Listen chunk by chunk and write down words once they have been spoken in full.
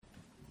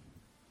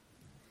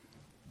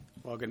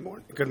Well,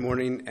 good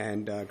morning,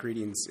 and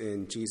greetings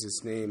in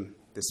Jesus' name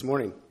this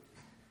morning.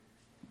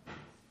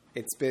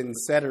 It's been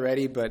said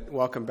already, but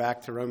welcome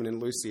back to Roman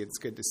and Lucy. It's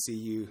good to see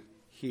you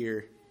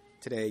here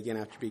today again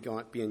after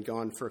being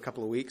gone for a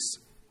couple of weeks.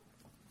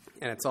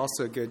 And it's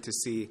also good to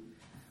see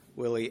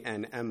Willie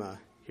and Emma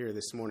here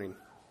this morning.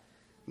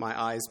 My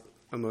eyes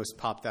almost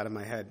popped out of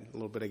my head a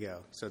little bit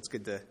ago, so it's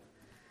good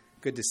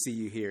to see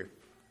you here.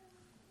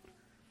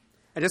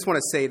 I just want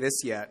to say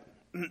this yet.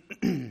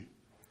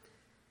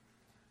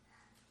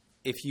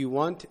 If you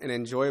want an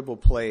enjoyable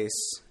place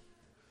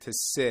to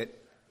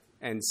sit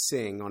and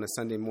sing on a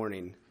Sunday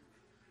morning,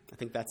 I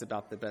think that's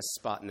about the best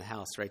spot in the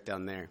house right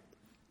down there,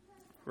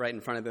 right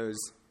in front of those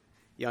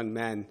young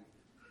men.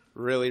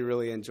 Really,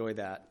 really enjoy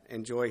that.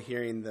 Enjoy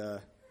hearing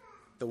the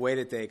way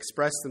that they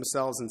express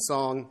themselves in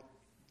song,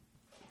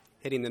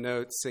 hitting the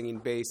notes, singing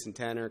bass and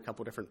tenor, a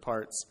couple different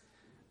parts.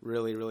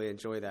 Really, really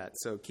enjoy that.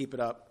 So keep it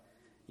up,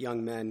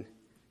 young men.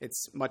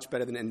 It's much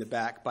better than in the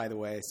back, by the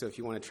way, so if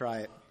you want to try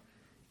it,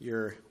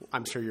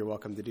 I'm sure you're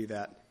welcome to do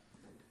that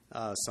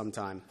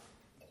sometime.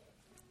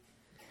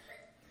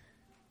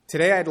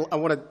 Today I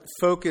want to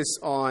focus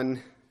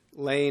on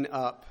laying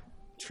up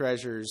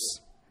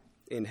treasures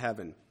in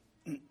heaven.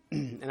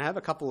 And I have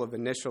a couple of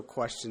initial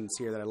questions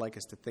here that I'd like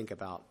us to think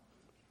about.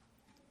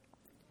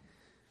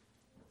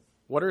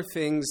 What are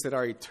things that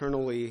are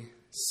eternally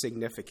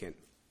significant?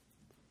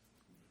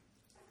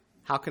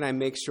 How can I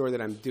make sure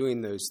that I'm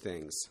doing those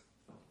things?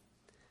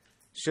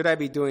 Should I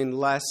be doing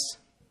less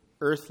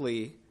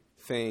earthly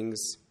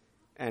things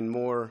and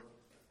more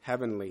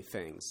heavenly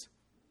things?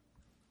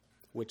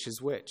 Which is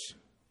which?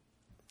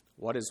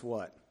 What is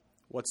what?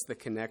 What's the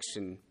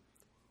connection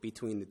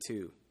between the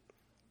two?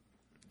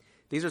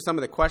 These are some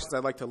of the questions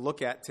I'd like to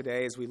look at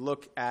today as we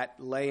look at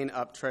laying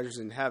up treasures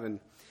in heaven.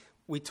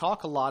 We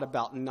talk a lot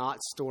about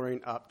not storing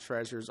up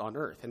treasures on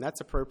earth, and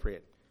that's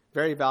appropriate.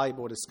 Very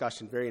valuable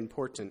discussion, very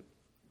important.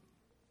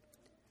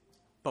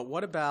 But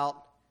what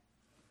about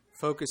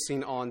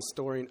focusing on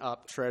storing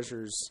up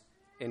treasures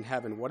in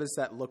heaven? What does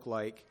that look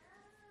like,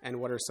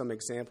 and what are some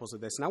examples of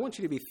this? And I want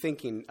you to be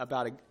thinking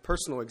about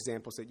personal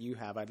examples that you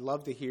have. I'd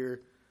love to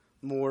hear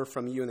more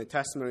from you in the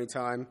testimony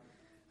time.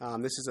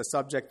 This is a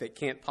subject that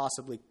can't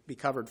possibly be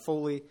covered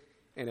fully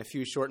in a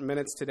few short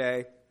minutes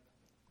today.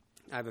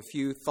 I have a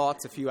few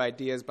thoughts, a few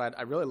ideas, but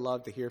I'd really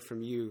love to hear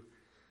from you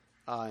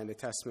in the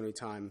testimony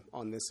time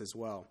on this as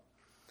well.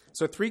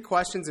 So 3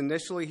 questions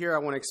initially here I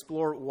want to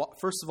explore.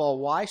 First of all,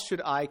 why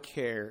should I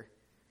care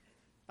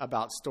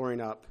about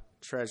storing up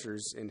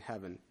treasures in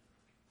heaven?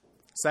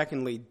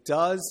 Secondly,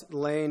 does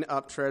laying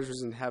up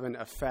treasures in heaven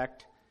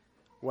affect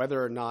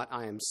whether or not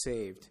I am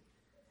saved?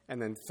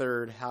 And then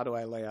third, how do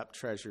I lay up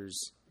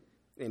treasures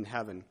in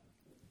heaven?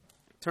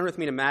 Turn with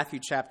me to Matthew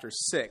chapter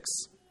 6.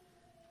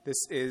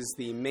 This is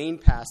the main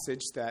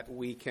passage that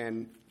we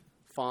can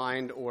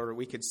find, or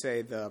we could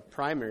say the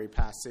primary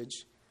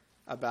passage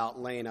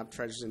about laying up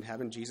treasures in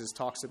heaven. Jesus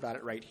talks about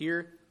it right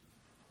here.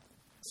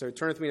 So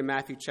turn with me to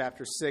Matthew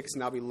chapter 6,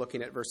 and I'll be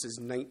looking at verses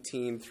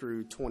 19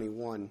 through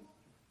 21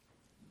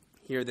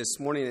 here this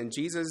morning. And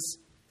Jesus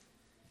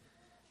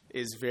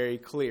is very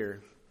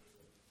clear.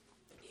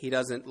 He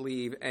doesn't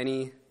leave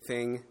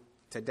anything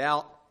to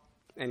doubt,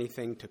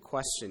 anything to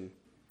question.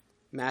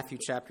 Matthew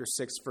chapter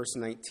 6, verse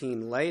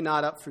 19, "Lay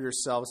not up for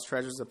yourselves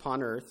treasures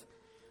upon earth,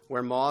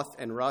 where moth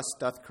and rust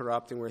doth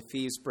corrupt, and where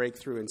thieves break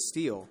through and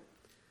steal.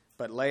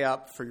 But lay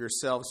up for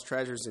yourselves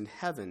treasures in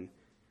heaven,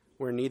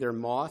 where neither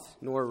moth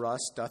nor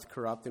rust doth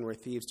corrupt, and where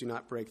thieves do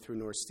not break through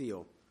nor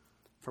steal.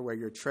 For where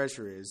your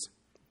treasure is,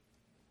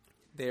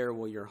 there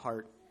will your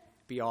heart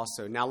be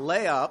also." Now,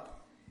 lay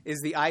up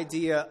is the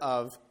idea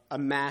of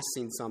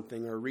amassing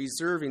something, or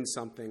reserving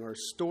something, or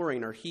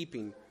storing, or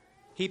heaping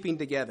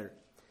together.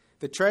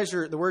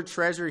 The word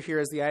treasure here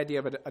is the idea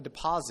of a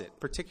deposit,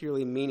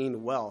 particularly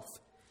meaning wealth.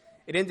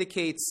 It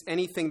indicates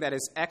anything that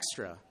is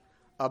extra,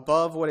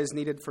 above what is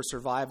needed for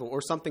survival,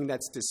 or something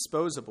that's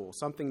disposable,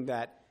 something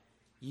that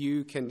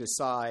you can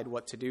decide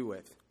what to do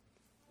with.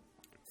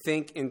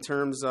 Think in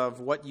terms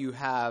of what you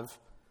have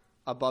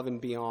above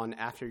and beyond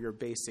after your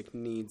basic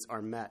needs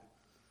are met.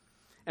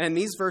 And in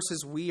these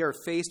verses, we are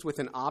faced with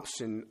an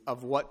option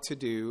of what to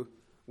do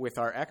with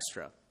our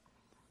extra.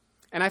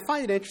 And I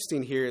find it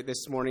interesting here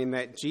this morning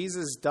that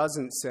Jesus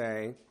doesn't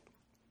say,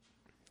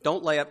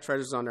 don't lay up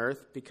treasures on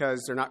earth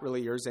because they're not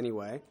really yours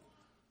anyway.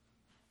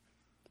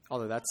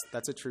 Although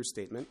that's a true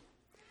statement.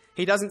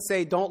 He doesn't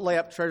say, don't lay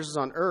up treasures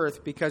on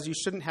earth because you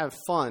shouldn't have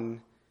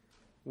fun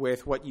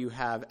with what you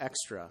have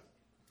extra.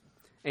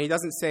 And he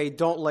doesn't say,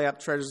 don't lay up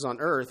treasures on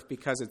earth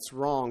because it's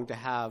wrong to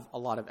have a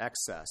lot of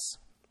excess.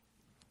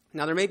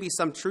 Now, there may be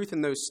some truth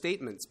in those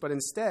statements, but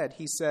instead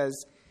he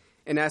says,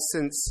 in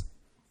essence,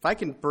 if I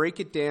can break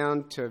it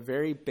down to a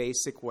very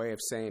basic way of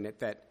saying it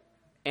that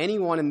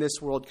anyone in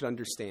this world could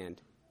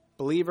understand,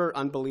 believer,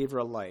 unbeliever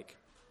alike,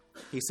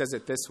 he says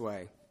it this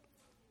way: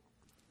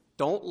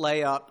 don't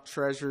lay up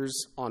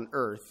treasures on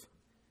earth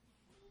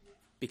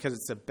because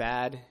it's a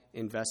bad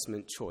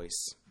investment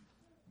choice.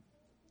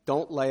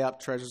 Don't lay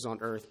up treasures on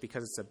earth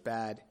because it's a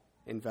bad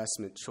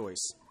investment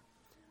choice.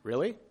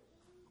 Really?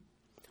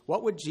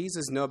 What would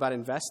Jesus know about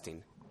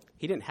investing?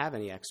 He didn't have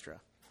any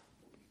extra.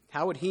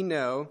 How would he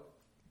know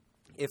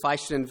if I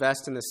should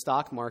invest in the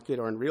stock market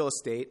or in real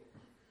estate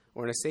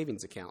or in a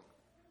savings account?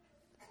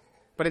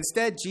 But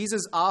instead,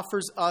 Jesus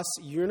offers us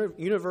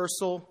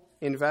universal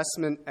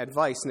investment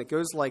advice, and it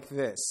goes like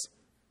this.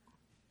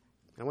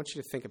 I want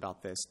you to think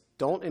about this.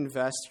 Don't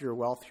invest your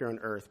wealth here on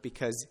earth,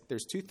 because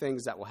there's two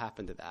things that will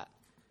happen to that.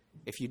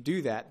 If you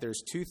do that,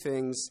 there's two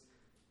things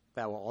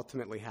that will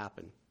ultimately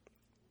happen.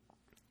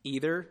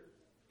 Either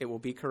it will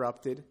be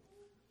corrupted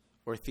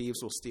or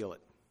thieves will steal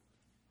it.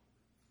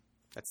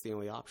 That's the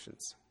only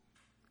options.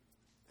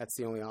 That's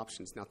the only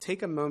options. Now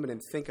take a moment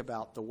and think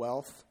about the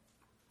wealth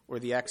or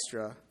the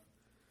extra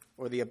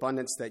or the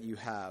abundance that you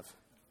have.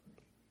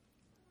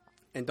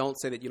 And don't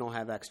say that you don't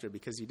have extra,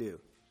 because you do.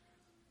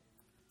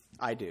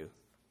 I do.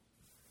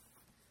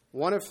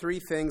 One of three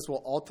things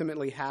will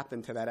ultimately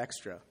happen to that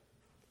extra.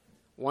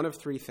 One of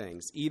three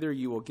things. Either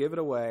you will give it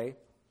away,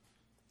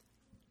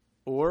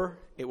 or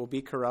it will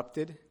be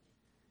corrupted,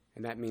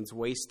 and that means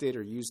wasted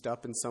or used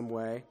up in some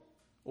way,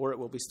 or it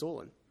will be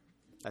stolen.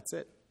 That's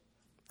it.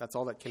 That's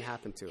all that can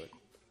happen to it.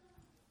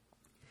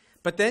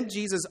 But then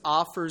Jesus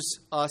offers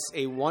us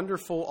a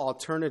wonderful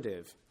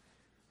alternative.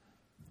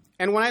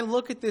 And when I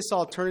look at this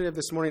alternative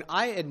this morning,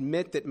 I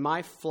admit that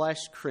my flesh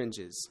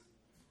cringes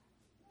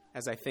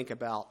as I think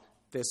about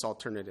this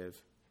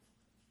alternative.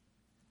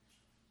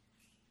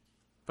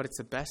 But it's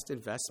the best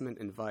investment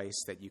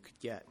advice that you could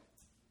get.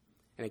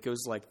 And it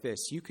goes like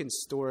this. You can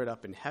store it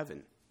up in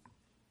heaven,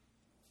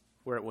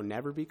 where it will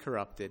never be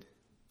corrupted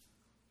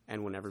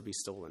and will never be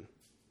stolen.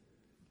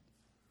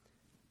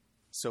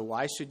 So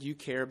why should you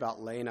care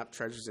about laying up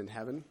treasures in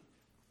heaven?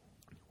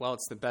 Well,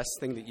 it's the best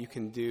thing that you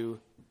can do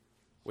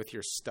with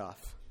your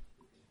stuff.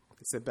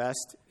 It's the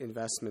best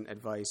investment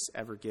advice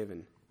ever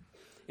given.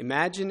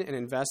 Imagine an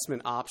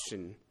investment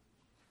option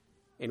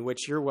in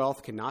which your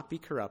wealth cannot be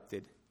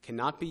corrupted,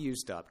 cannot be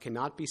used up,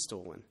 cannot be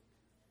stolen,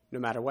 no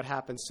matter what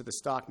happens to the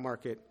stock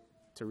market,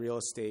 to real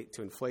estate,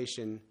 to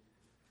inflation,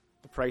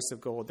 the price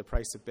of gold, the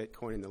price of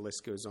Bitcoin, and the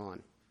list goes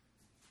on.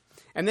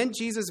 And then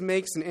Jesus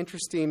makes an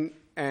interesting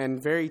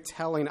and very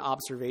telling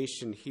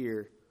observation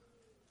here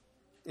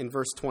in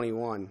verse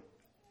 21.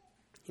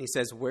 He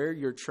says, where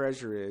your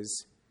treasure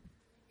is,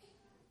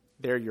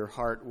 there your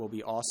heart will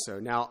be also.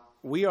 Now,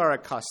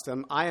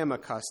 I am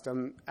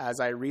accustomed, as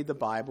I read the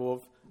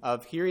Bible,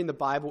 of hearing the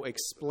Bible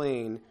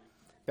explain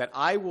that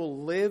I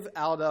will live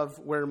out of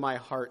where my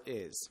heart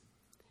is.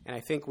 And I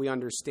think we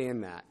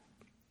understand that.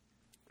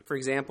 For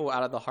example,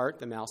 out of the heart,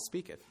 the mouth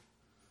speaketh.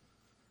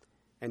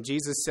 And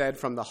Jesus said,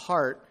 from the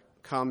heart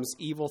comes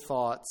evil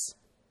thoughts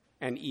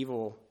and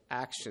evil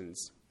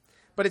actions.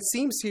 But it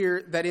seems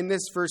here that in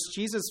this verse,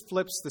 Jesus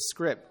flips the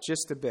script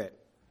just a bit.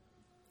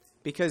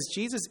 Because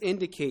Jesus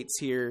indicates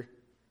here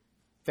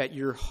that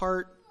your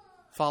heart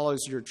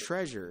follows your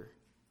treasure,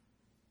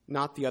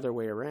 not the other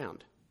way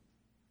around.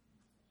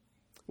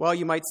 Well,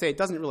 you might say it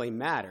doesn't really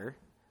matter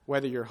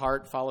whether your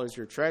heart follows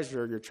your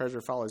treasure or your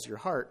treasure follows your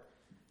heart.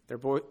 They're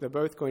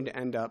both going to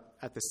end up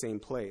at the same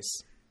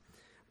place.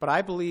 But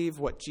I believe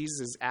what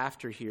Jesus is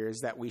after here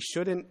is that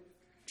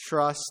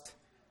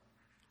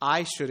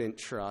I shouldn't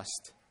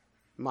trust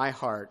my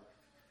heart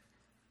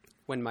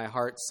when my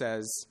heart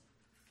says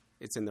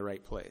it's in the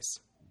right place.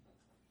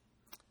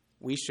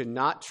 We should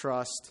not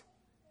trust,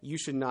 you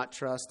should not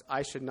trust,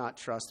 I should not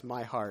trust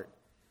my heart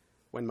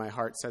when my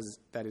heart says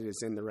that it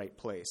is in the right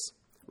place.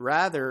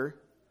 Rather,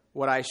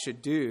 what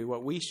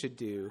we should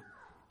do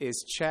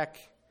is check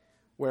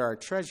where our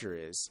treasure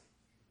is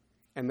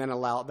and then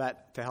allow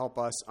that to help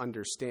us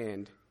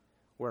understand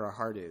where our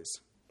heart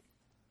is.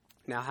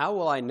 Now, how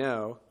will I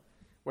know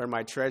where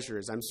my treasure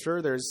is? I'm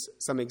sure there's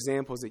some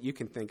examples that you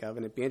can think of,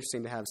 and it'd be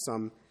interesting to have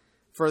some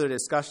further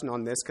discussion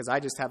on this, because I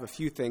just have a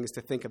few things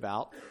to think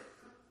about,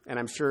 and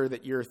I'm sure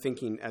that you're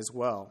thinking as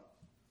well.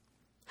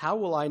 How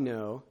will I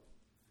know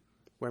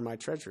where my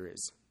treasure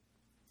is?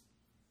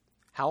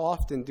 How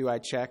often do I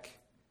check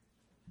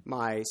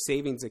my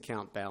savings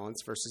account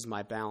balance versus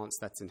my balance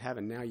that's in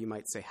heaven? Now you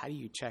might say, how do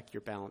you check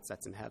your balance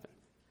that's in heaven?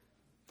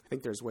 I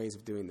think there's ways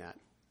of doing that.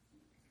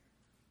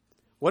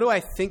 What do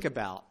I think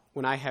about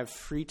when I have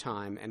free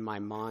time and my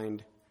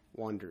mind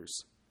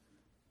wanders?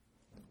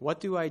 What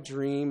do I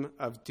dream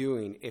of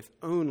doing if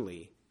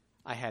only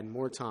I had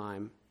more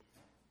time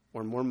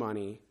or more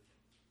money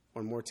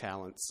or more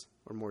talents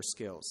or more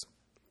skills?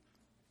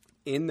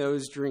 In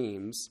those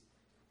dreams,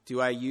 do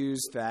I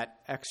use that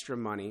extra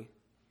money,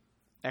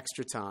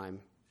 extra time,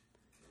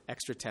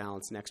 extra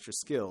talents, and extra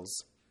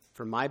skills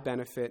for my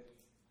benefit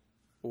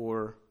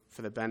or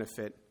for the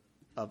benefit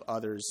of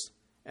others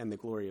and the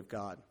glory of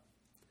God?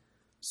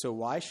 So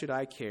why should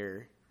I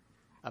care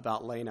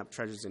about laying up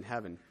treasures in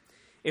heaven?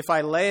 If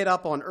I lay it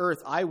up on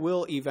earth, I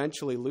will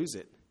eventually lose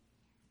it.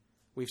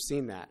 We've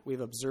seen that.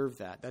 We've observed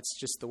that. That's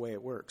just the way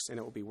it works, and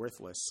it will be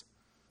worthless.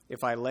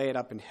 If I lay it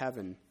up in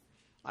heaven,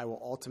 I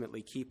will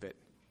ultimately keep it,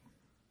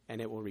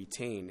 and it will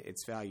retain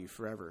its value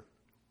forever.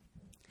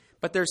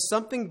 But there's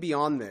something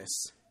beyond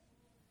this.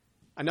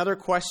 Another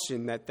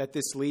question that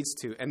this leads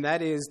to, and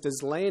that is,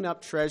 does laying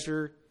up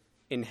treasure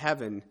in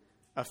heaven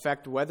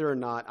affect whether or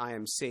not I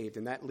am saved?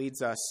 And that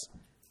leads us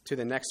to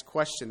the next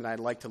question that I'd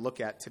like to look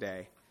at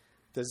today.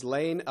 Does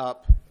laying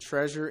up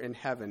treasure in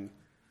heaven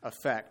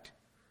affect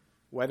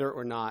whether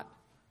or not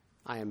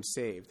I am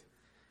saved?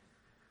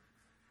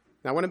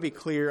 Now, I want to be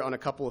clear on a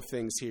couple of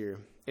things here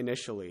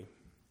initially.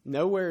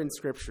 Nowhere in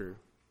Scripture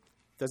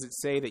does it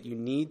say that you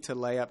need to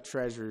lay up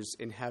treasures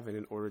in heaven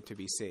in order to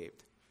be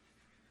saved.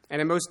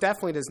 And it most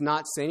definitely does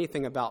not say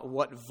anything about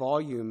what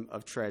volume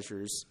of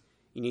treasures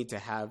you need to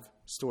have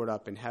stored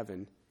up in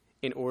heaven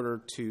in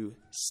order to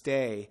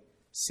stay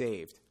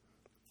saved.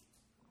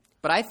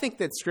 But I think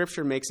that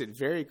Scripture makes it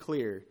very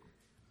clear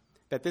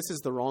that this is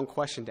the wrong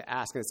question to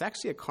ask, and it's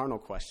actually a carnal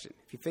question,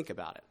 if you think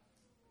about it.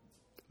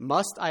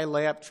 Must I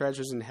lay up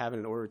treasures in heaven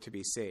in order to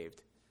be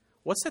saved?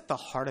 What's at the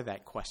heart of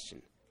that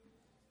question?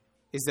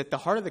 Is at the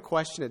heart of the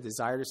question a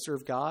desire to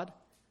serve God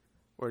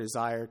or a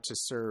desire to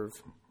serve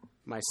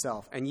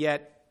myself? And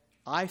yet,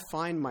 I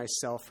find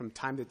myself from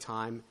time to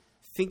time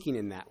thinking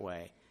in that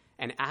way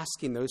and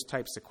asking those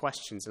types of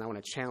questions, and I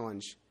want to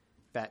challenge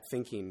that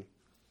thinking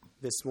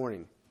this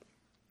morning.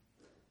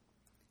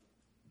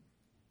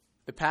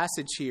 The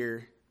passage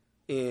here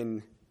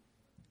in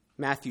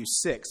Matthew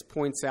 6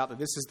 points out that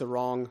this is the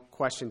wrong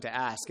question to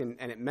ask, and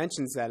it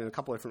mentions that in a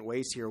couple of different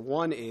ways here.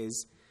 One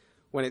is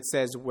when it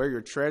says, where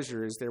your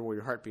treasure is, there will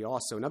your heart be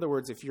also. In other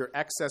words, if your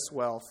excess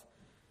wealth,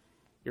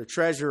 your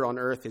treasure on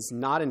earth is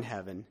not in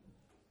heaven,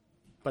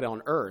 but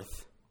on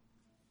earth,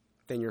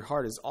 then your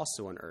heart is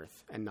also on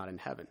earth and not in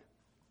heaven.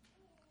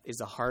 Is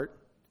a heart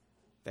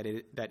that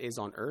is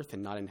on earth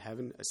and not in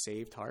heaven a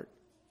saved heart?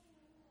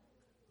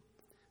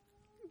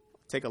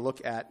 Take a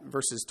look at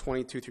verses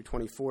 22 through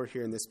 24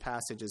 here in this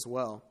passage as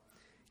well.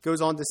 It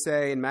goes on to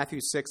say in Matthew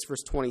 6,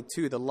 verse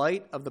 22, the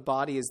light of the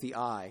body is the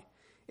eye.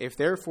 If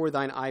therefore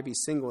thine eye be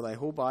single, thy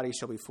whole body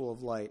shall be full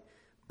of light.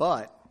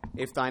 But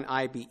if thine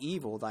eye be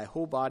evil, thy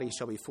whole body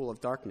shall be full of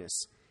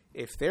darkness.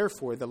 If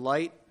therefore the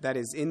light that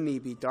is in thee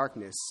be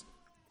darkness,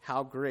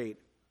 how great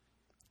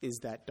is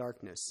that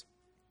darkness?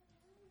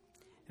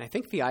 And I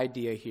think the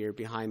idea here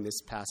behind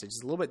this passage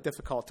is a little bit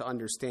difficult to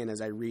understand as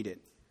I read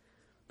it.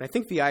 But I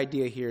think the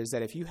idea here is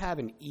that if you have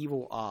an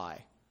evil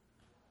eye,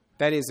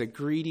 that is a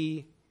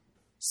greedy,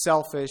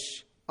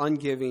 selfish,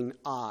 ungiving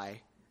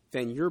eye,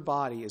 then your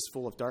body is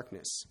full of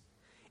darkness.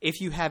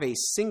 If you have a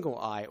single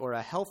eye or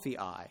a healthy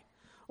eye,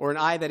 or an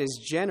eye that is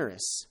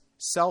generous,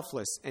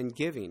 selfless, and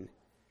giving,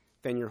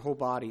 then your whole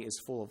body is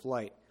full of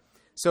light.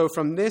 So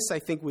from this, I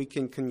think we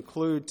can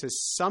conclude to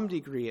some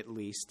degree at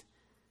least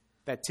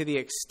that to the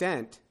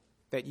extent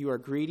that you are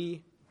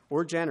greedy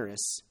or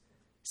generous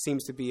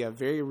seems to be a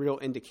very real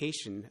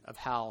indication of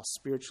how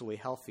spiritually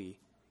healthy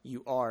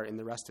you are in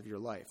the rest of your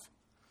life.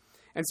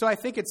 And so I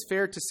think it's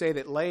fair to say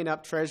that laying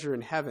up treasure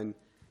in heaven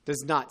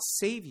does not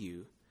save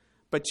you,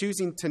 but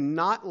choosing to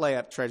not lay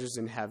up treasures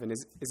in heaven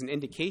is an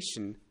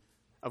indication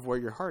of where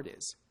your heart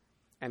is.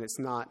 And it's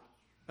not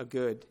a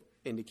good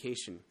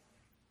indication.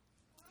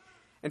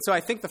 And so I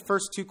think the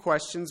first two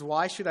questions,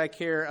 why should I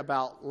care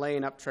about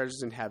laying up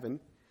treasures in heaven?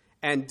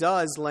 And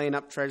does laying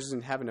up treasures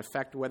in heaven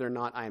affect whether or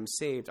not I am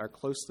saved, are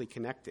closely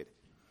connected.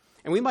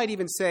 And we might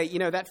even say,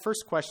 that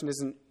first question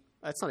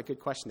that's not a good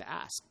question to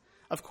ask.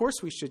 Of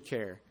course we should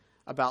care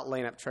about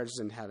laying up treasures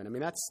in heaven. I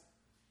mean, that's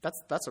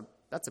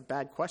a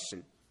bad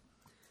question.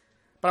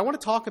 But I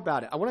want to talk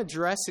about it. I want to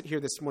address it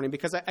here this morning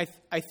because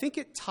I think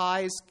it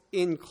ties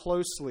in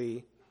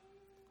closely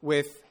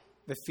with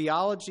the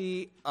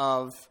theology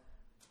of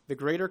the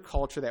greater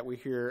culture that we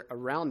hear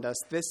around us,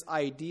 this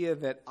idea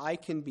that I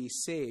can be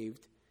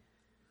saved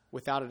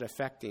without it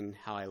affecting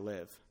how I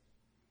live.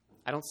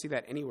 I don't see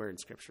that anywhere in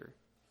Scripture.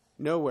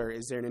 Nowhere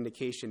is there an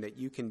indication that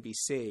you can be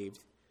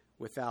saved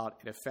without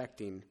it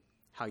affecting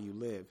how you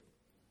live.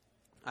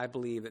 I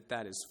believe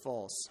that is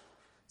false.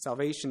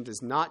 Salvation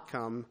does not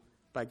come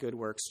by good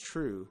works,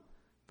 true,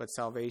 but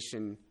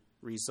salvation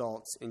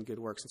results in good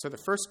works. And so the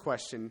first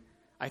question,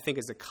 I think,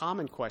 is a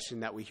common question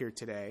that we hear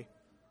today.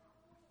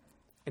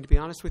 And to be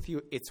honest with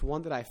you, it's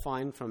one that I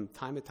find from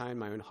time to time in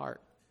my own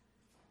heart.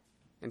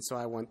 And so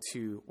I want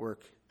to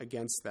work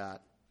against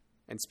that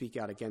and speak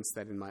out against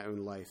that in my own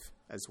life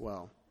as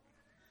well.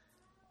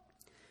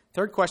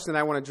 Third question that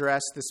I want to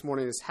address this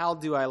morning is, how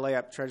do I lay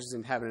up treasures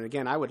in heaven? And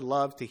again, I would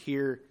love to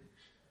hear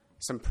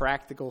some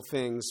practical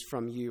things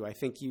from you. I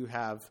think you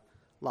have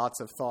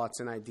lots of thoughts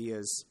and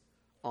ideas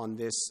on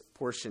this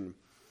portion.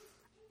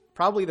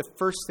 Probably the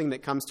first thing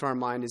that comes to our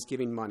mind is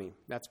giving money.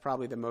 That's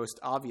probably the most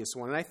obvious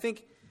one. And I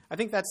think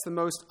that's the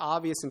most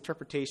obvious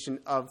interpretation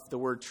of the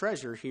word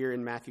treasure here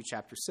in Matthew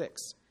chapter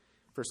 6,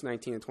 verse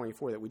 19 and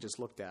 24 that we just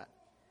looked at,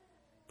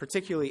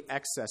 particularly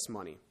excess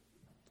money.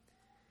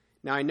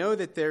 Now, I know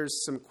that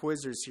there's some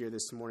quizzers here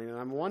this morning, and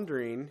I'm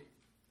wondering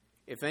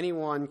if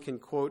anyone can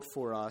quote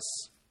for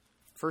us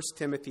 1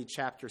 Timothy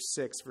chapter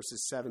 6,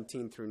 verses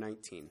 17 through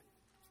 19.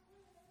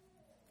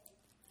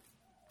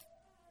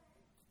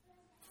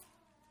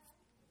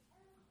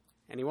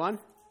 Anyone?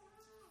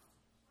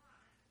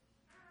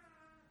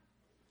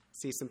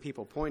 See some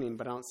people pointing,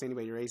 but I don't see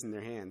anybody raising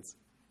their hands.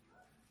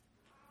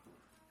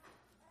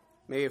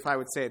 maybe if I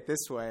would say it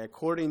this way,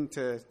 according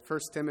to 1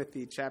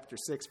 Timothy chapter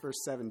 6, verse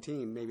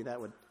 17, maybe that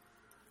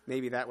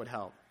would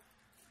help.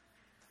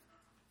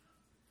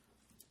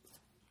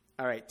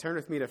 All right, turn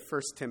with me to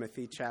 1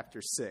 Timothy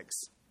chapter 6.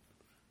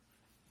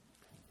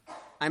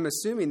 I'm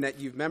assuming that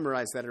you've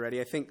memorized that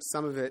already. I think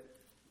some of it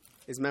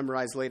is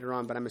memorized later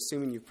on, but I'm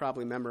assuming you've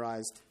probably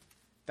memorized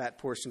that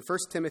portion. 1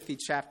 Timothy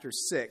chapter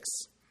 6.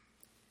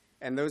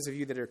 And those of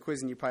you that are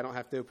quizzing, you probably don't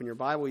have to open your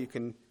Bible. You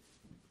can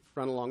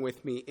run along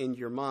with me in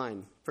your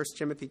mind. 1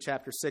 Timothy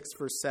chapter 6,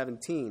 verse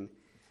 17.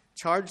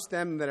 Charge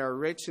them that are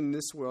rich in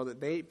this world that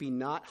they be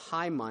not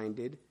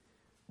high-minded,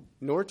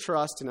 nor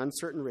trust in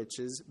uncertain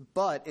riches,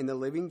 but in the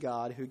living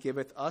God who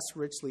giveth us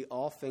richly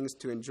all things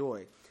to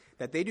enjoy.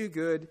 That they do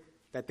good,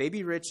 that they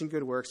be rich in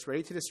good works,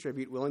 ready to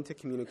distribute, willing to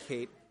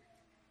communicate.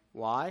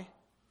 Why?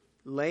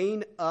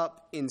 Laying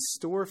up in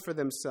store for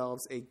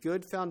themselves a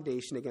good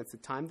foundation against the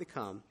time to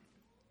come,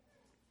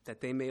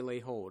 that they may lay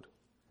hold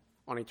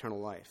on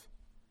eternal life.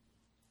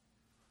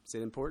 Is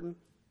it important?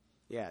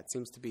 Yeah, it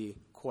seems to be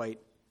quite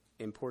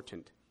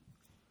important.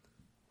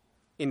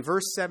 In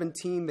verse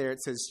 17 there,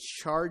 it says,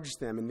 charge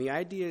them. And the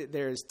idea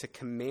there is to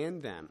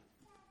command them.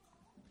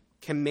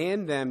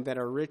 Command them that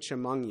are rich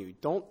among you.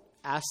 Don't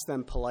ask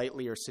them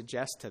politely or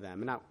suggest to them.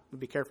 And now,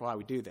 be careful how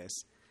we do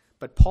this.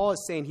 But Paul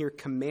is saying here,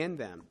 command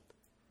them.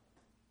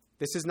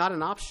 This is not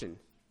an option.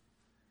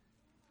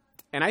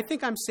 And I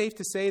think I'm safe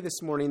to say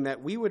this morning that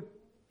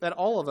that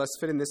all of us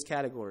fit in this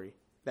category,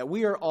 that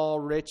we are all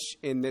rich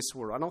in this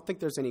world. I don't think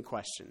there's any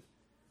question.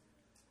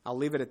 I'll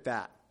leave it at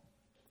that.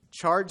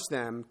 Charge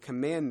them,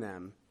 command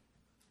them.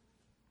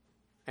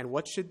 And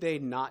what should they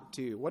not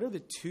do? What are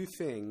the two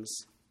things,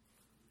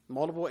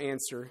 multiple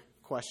answer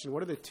question,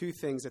 what are the two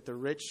things that the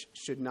rich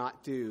should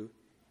not do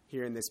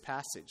here in this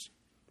passage?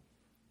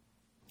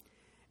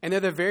 And they're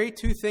the very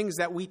two things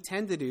that we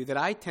tend to do, that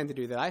I tend to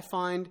do, that I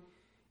find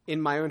in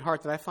my own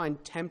heart, that I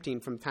find tempting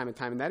from time to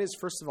time. And that is,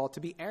 first of all, to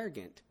be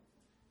arrogant.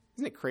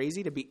 Isn't it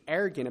crazy to be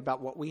arrogant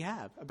about what we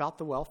have, about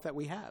the wealth that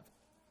we have?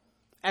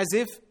 As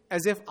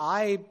if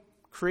I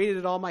created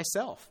it all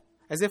myself,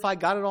 as if I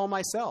got it all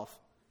myself,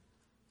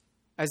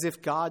 as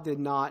if God did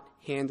not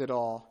hand it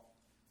all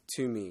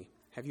to me.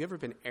 Have you ever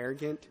been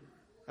arrogant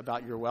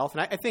about your wealth?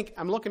 And I think,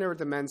 I'm looking over at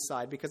the men's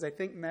side, because I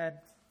think, men,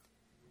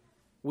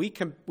 we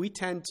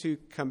tend to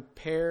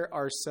compare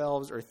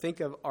ourselves or think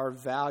of our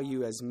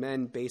value as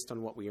men based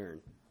on what we earn.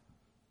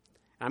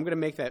 And I'm going to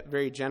make that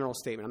very general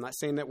statement. I'm not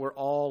saying that we're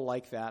all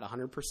like that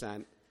 100%.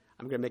 I'm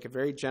going to make a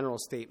very general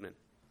statement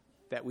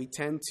that we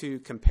tend to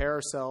compare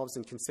ourselves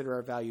and consider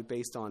our value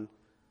based on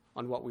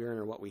what we earn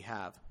or what we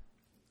have.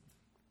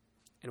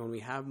 And when we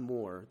have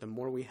more, the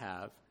more we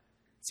have,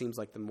 it seems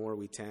like the more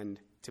we tend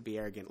to be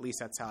arrogant. At least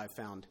that's how I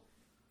found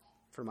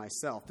for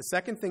myself. The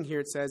second thing here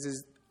it says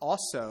is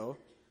also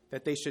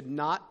that they should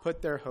not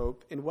put their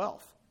hope in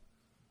wealth.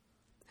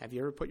 Have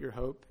you ever put your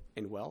hope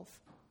in wealth?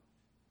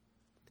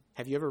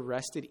 Have you ever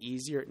rested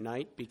easier at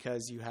night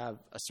because you have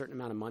a certain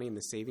amount of money in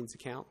the savings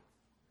account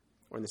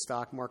or in the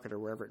stock market or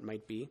wherever it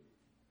might be?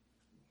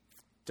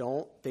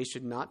 They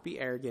should not be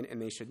arrogant,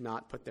 and they should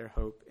not put their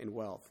hope in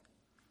wealth.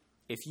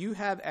 If you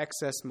have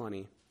excess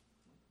money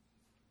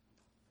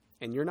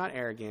and you're not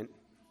arrogant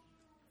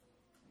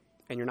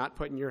and you're not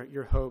putting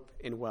your hope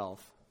in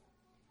wealth,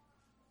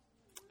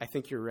 I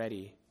think you're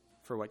ready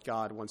for what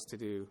God wants to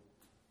do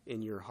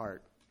in your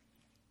heart.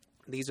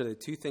 These are the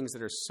two things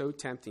that are so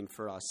tempting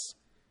for us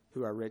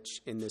who are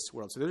rich in this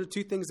world. So those are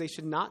two things they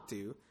should not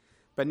do.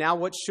 But now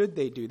what should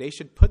they do? They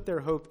should put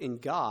their hope in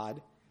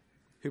God,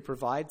 who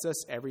provides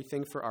us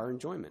everything for our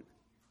enjoyment.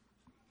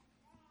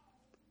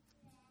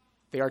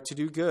 They are to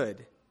do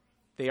good.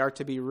 They are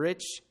to be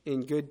rich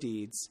in good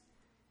deeds.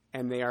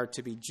 And they are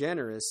to be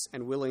generous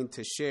and willing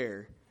to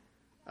share.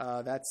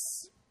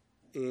 That's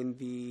in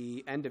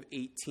the end of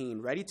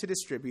 18. Ready to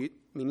distribute,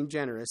 meaning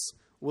generous.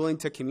 Willing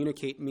to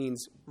communicate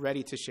means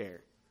ready to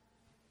share.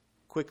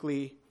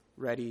 Quickly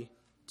ready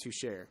to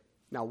share.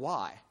 Now,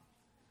 why?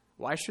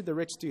 Why should the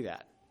rich do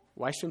that?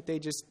 Why shouldn't they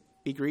just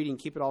be greedy and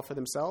keep it all for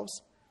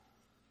themselves?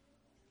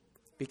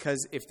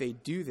 Because if they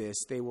do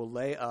this, they will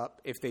lay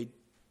up. If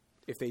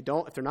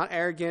they're not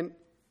arrogant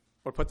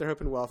or put their hope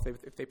in wealth,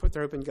 if they put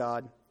their hope in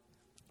God,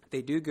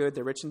 they do good,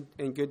 they're rich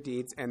in good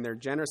deeds, and they're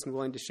generous and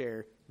willing to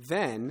share,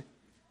 then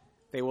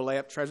they will lay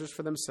up treasures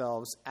for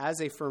themselves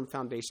as a firm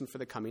foundation for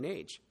the coming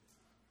age.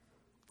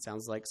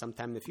 Sounds like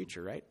sometime in the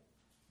future, right?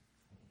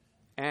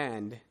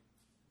 And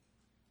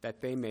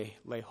that they may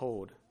lay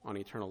hold on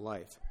eternal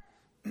life.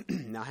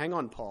 Now, hang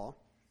on, Paul.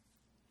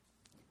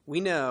 We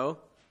know,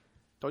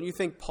 don't you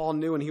think Paul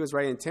knew when he was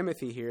writing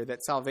Timothy here,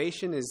 that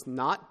salvation is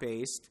not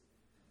based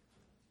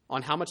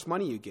on how much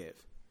money you give,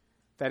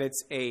 that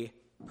it's a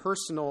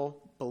personal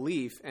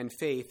belief and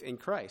faith in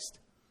Christ.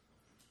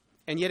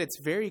 And yet it's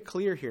very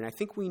clear here, and I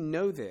think we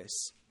know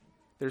this.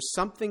 There's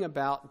something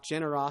about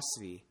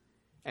generosity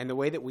and the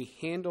way that we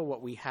handle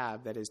what we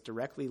have that is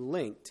directly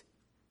linked.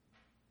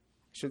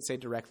 I shouldn't say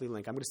directly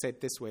linked. I'm going to say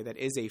it this way, that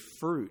is a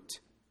fruit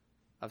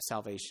of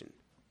salvation.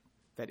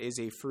 That is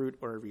a fruit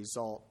or a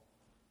result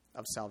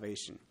of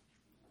salvation.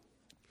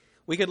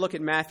 We could look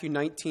at Matthew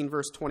 19,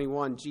 verse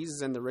 21,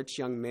 Jesus and the rich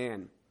young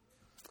man.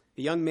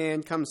 The young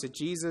man comes to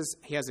Jesus.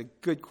 He has a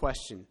good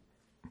question.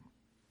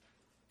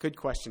 Good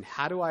question.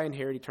 How do I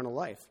inherit eternal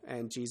life?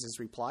 And Jesus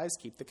replies,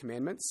 keep the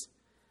commandments.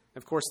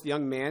 Of course, the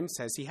young man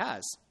says he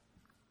has.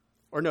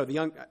 Or no,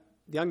 the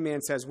young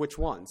man says which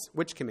ones?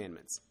 Which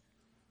commandments?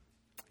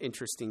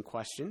 Interesting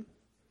question.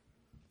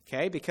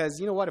 Okay, because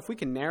you know what? If we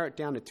can narrow it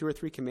down to 2 or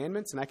 3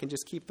 commandments and I can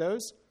just keep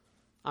those,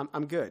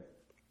 I'm good.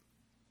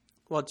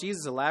 Well,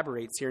 Jesus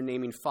elaborates here,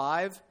 naming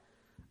 5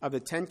 of the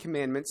 10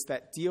 commandments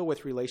that deal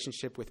with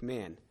relationship with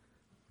man.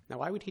 Now,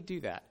 why would he do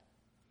that?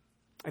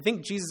 I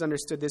think Jesus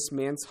understood this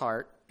man's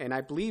heart, and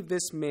I believe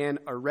this man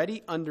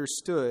already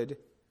understood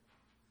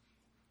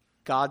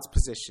God's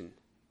position.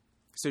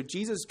 So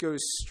Jesus goes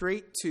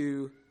straight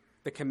to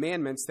the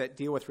commandments that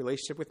deal with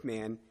relationship with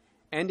man,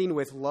 ending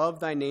with love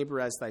thy neighbor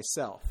as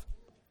thyself.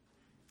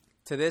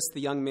 To this, the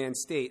young man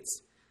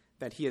states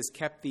that he has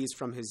kept these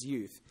from his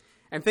youth.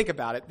 And think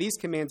about it. These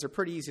commands are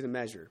pretty easy to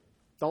measure.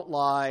 Don't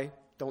lie,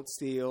 don't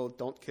steal,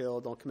 don't kill,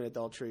 don't commit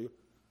adultery.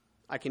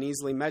 I can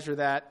easily measure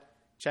that,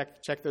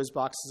 check those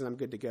boxes, and I'm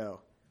good to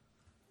go.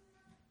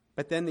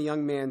 But then the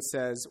young man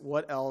says,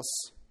 what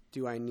else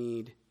do I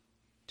need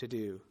to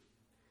do?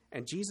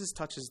 And Jesus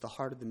touches the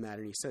heart of the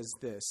matter, and he says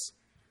this,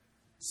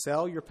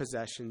 sell your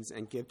possessions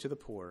and give to the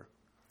poor,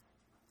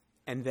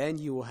 and then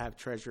you will have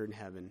treasure in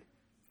heaven,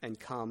 and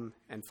come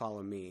and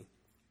follow me.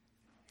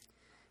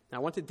 Now,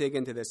 I want to dig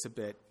into this a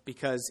bit,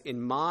 because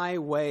in my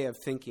way of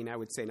thinking, I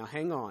would say, now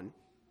hang on.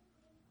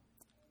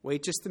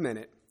 Wait just a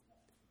minute.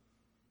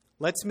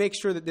 Let's make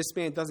sure that this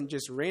man doesn't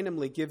just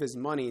randomly give his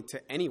money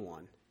to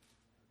anyone.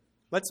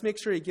 Let's make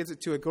sure he gives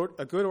it to a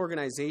good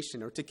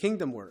organization or to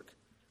kingdom work.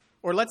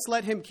 Or let's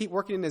let him keep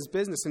working in his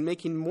business and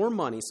making more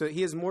money so that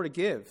he has more to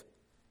give.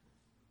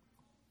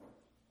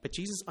 But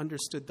Jesus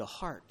understood the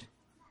heart.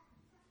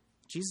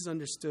 Jesus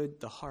understood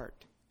the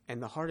heart.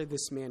 And the heart of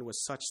this man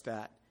was such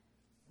that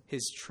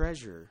his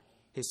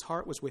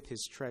heart was with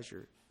his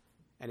treasure,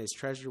 and his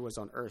treasure was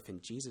on earth,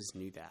 and Jesus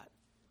knew that.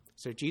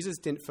 So Jesus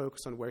didn't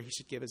focus on where he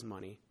should give his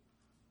money.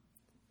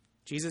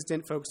 Jesus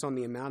didn't focus on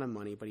the amount of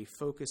money, but he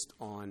focused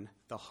on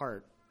the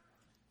heart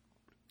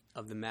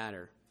of the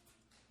matter.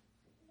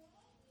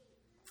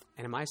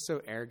 And am I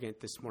so arrogant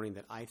this morning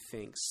that I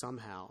think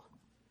somehow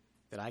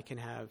that I can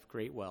have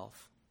great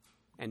wealth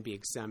and be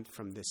exempt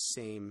from this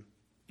same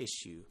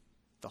issue,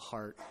 the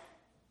heart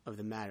of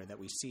the matter that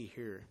we see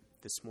here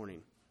this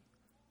morning?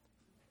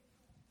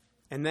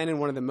 And then in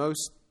one of the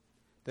most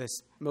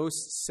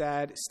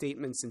sad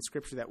statements in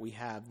Scripture that we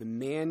have, the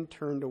man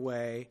turned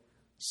away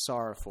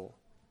sorrowful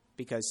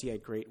because he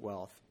had great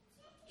wealth.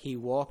 He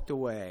walked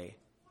away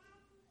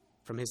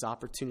from his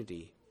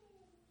opportunity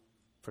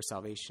for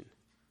salvation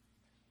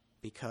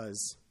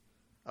because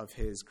of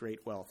his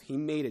great wealth. He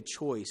made a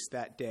choice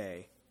that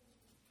day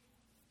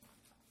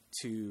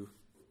to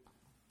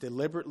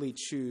deliberately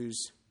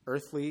choose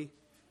earthly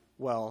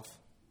wealth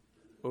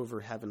over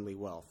heavenly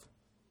wealth.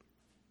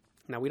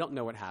 Now, we don't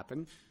know what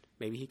happened.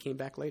 Maybe he came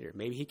back later.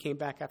 Maybe he came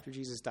back after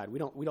Jesus died. We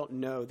don't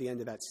know the end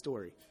of that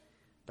story,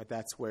 but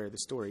that's where the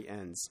story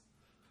ends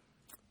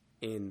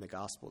in the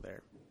gospel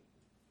there.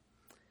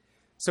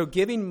 So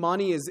giving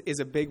money is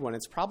a big one.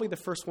 It's probably the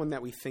first one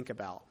that we think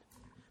about.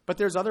 But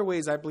there's other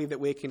ways I believe that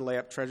we can lay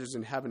up treasures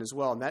in heaven as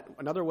well. And that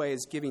another way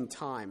is giving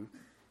time.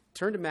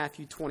 Turn to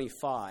Matthew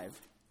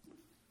 25.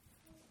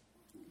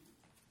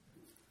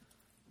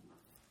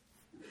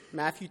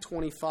 Matthew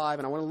 25,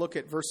 and I want to look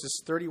at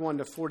verses 31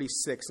 to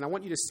 46. And I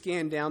want you to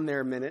scan down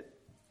there a minute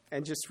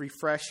and just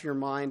refresh your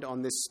mind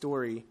on this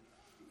story.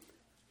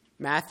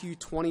 Matthew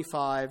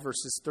 25,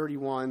 verses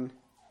 31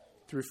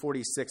 through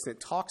 46. And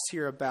it talks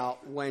here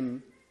about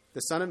when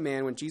the Son of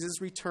Man, when Jesus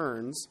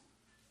returns,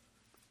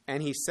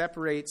 and he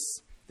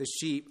separates the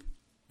sheep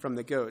from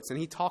the goats. And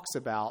he talks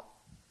about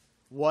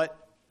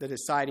what the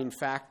deciding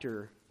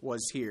factor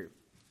was here.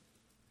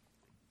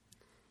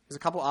 There's a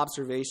couple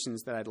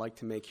observations that I'd like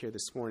to make here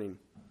this morning.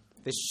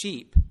 The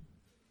sheep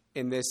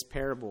in this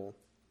parable,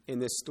 in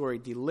this story,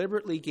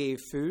 deliberately gave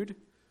food,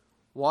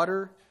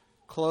 water,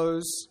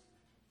 clothes,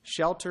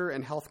 shelter,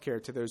 and health care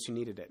to those who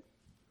needed it.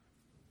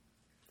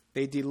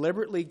 They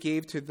deliberately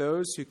gave to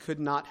those who could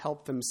not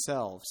help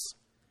themselves.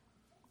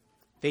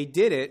 They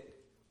did it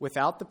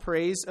without the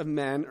praise of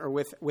men or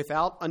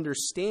without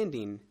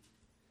understanding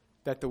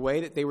that the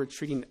way that they were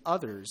treating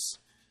others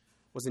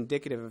was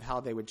indicative of how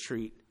they would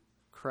treat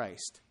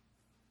Christ.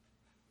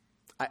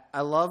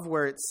 I love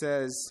where it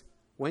says,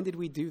 when did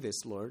we do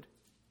this, Lord?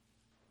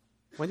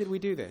 When did we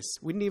do this?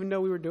 We didn't even know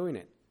we were doing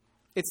it.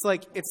 It's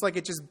like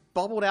it just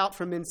bubbled out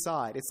from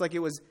inside. It's like it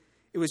was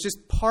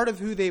just part of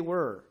who they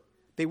were.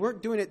 They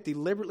weren't doing it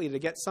deliberately to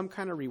get some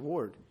kind of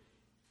reward.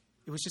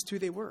 It was just who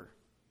they were.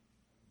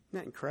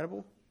 Isn't that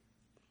incredible?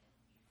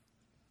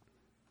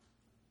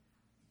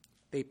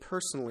 They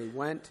personally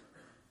went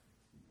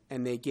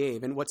and they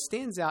gave. And what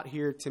stands out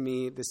here to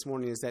me this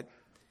morning is that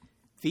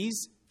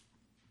these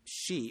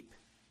sheep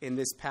in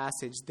this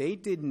passage, they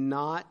did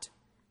not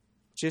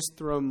just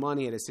throw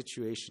money at a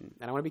situation.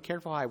 And I want to be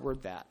careful how I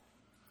word that.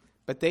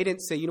 But they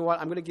didn't say, you know what,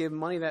 I'm going to give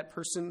money to that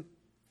person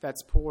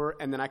that's poor,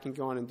 and then I can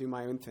go on and do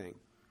my own thing.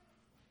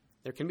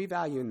 There can be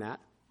value in that.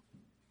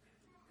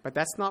 But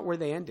that's not where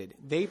they ended.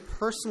 They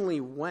personally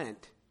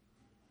went,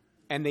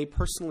 and they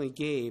personally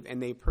gave,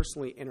 and they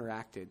personally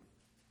interacted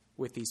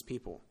with these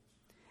people.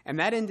 And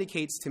that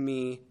indicates to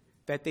me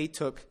that they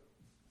took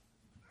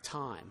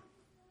time.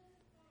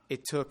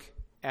 It took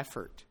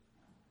effort.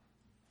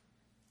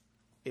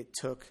 It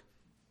took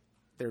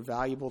their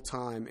valuable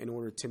time in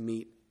order to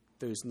meet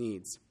those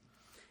needs.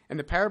 And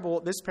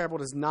this parable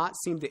does not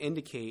seem to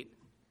indicate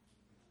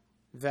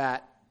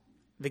that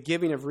the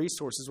giving of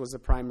resources was the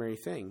primary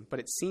thing,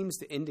 but it seems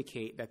to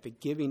indicate that the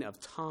giving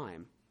of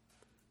time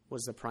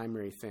was the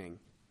primary thing.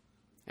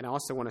 And I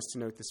also want us to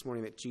note this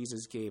morning that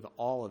Jesus gave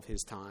all of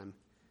his time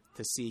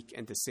to seek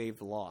and to save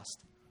the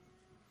lost.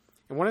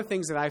 And one of the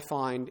things that I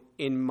find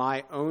in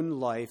my own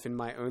life, in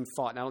my own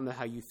thought, and I don't know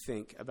how you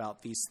think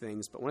about these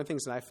things, but one of the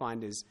things that I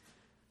find is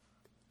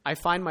I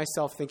find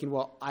myself thinking,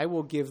 well, I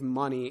will give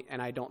money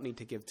and I don't need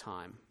to give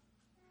time.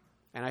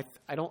 And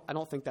I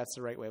don't think that's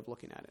the right way of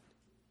looking at it.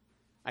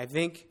 I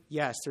think,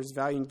 yes, there's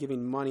value in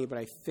giving money, but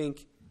I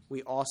think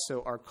we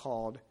also are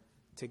called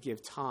to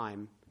give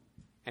time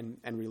and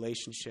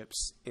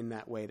relationships in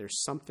that way.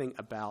 There's something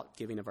about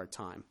giving of our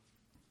time.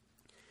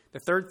 The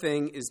third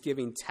thing is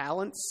giving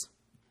talents.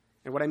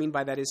 And what I mean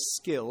by that is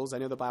skills. I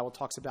know the Bible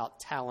talks about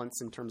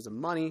talents in terms of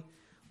money.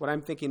 What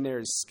I'm thinking there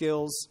is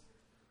skills,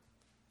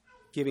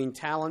 giving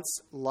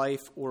talents,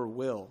 life, or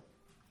will.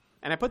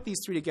 And I put these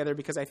three together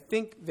because I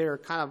think they're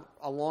kind of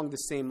along the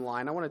same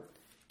line. I want to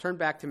turn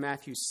back to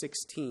Matthew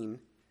 16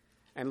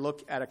 and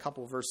look at a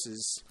couple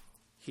verses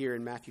here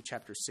in Matthew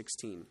chapter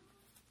 16.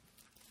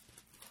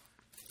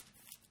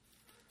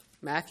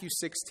 Matthew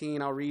 16,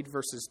 I'll read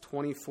verses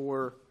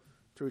 24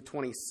 through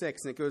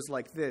 26, and it goes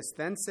like this.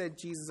 Then said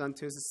Jesus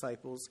unto his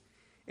disciples,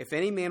 If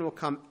any man will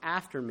come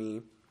after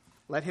me,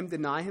 let him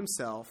deny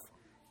himself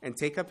and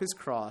take up his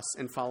cross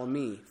and follow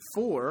me.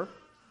 For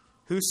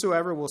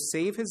whosoever will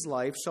save his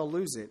life shall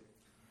lose it,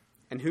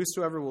 and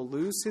whosoever will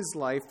lose his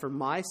life for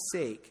my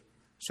sake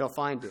shall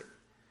find it.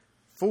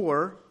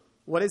 For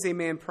what is a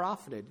man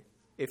profited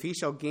if he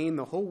shall gain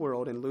the whole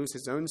world and lose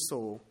his own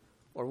soul?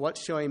 Or what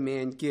shall a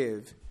man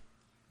give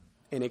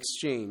in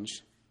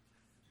exchange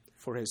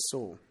for his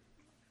soul?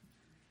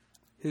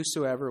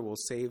 Whosoever will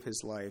save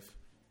his life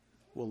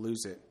will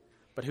lose it,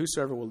 but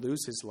whosoever will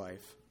lose his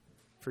life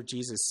for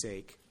Jesus'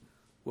 sake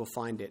will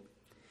find it.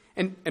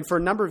 And for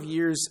a number of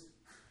years,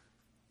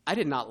 I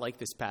did not like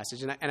this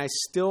passage, and I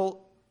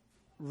still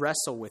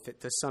wrestle with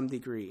it to some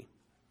degree.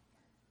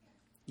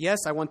 Yes,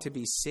 I want to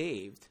be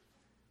saved,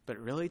 but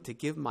really to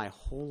give my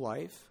whole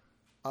life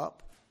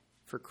up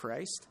for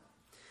Christ?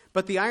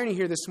 But the irony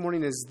here this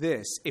morning is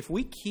this. If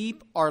we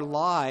keep our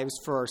lives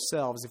for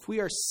ourselves, if we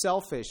are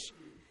selfish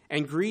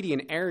and greedy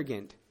and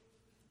arrogant,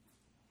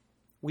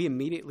 we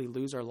immediately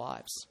lose our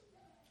lives.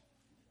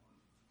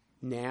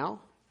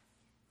 Now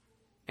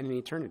and in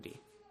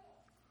eternity.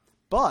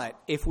 But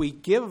if we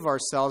give of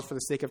ourselves for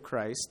the sake of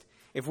Christ,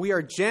 if we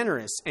are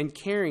generous and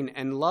caring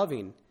and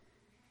loving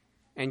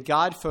and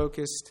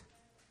God-focused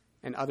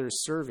and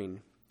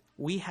others-serving,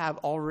 we have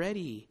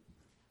already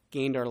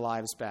gained our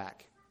lives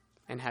back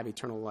and have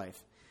eternal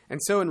life. And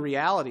so in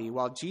reality,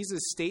 while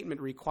Jesus' statement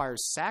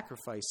requires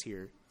sacrifice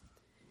here,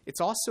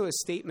 it's also a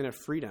statement of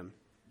freedom.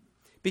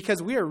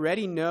 Because we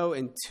already know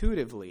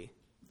intuitively,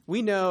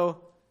 we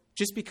know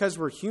just because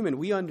we're human,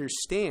 we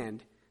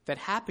understand that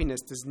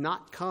happiness does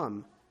not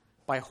come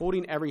by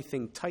holding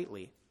everything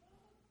tightly,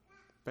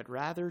 but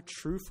rather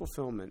true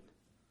fulfillment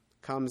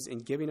comes in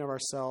giving of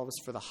ourselves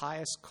for the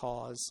highest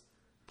cause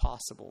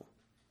possible.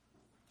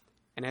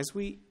 And as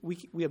we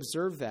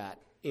observe that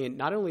in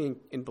not only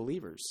in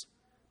believers,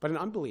 but in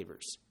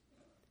unbelievers,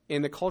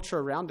 in the culture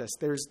around us,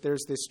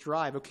 there's this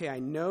drive. Okay, I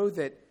know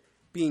that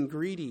being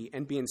greedy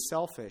and being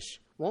selfish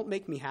won't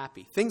make me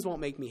happy. Things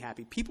won't make me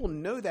happy. People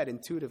know that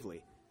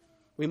intuitively.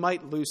 We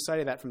might lose sight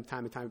of that from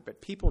time to time,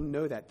 but people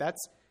know that.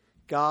 That's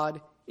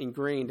God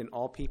ingrained in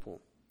all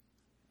people.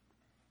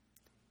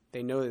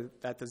 They know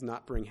that does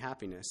not bring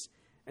happiness.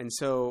 And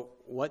so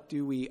what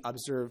do we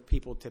observe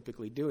people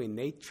typically doing?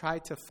 They try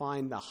to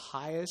find the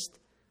highest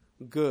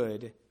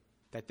good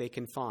that they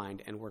can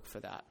find and work for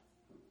that.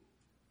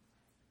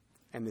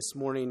 And this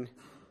morning,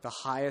 the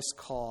highest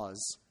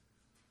cause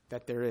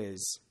that there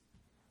is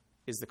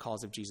the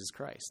cause of Jesus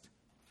Christ.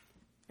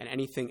 And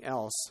anything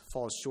else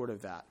falls short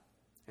of that.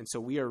 And so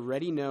we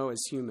already know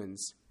as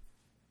humans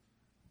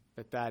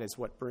that that is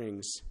what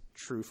brings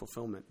true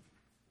fulfillment.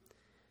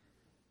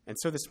 And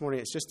so this morning,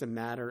 it's just a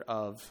matter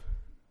of,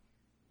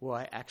 will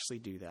I actually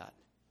do that?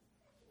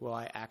 Will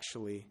I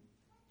actually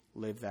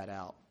live that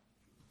out?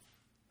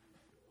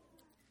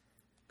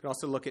 You could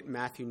also look at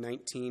Matthew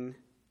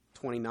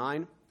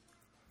 19:29,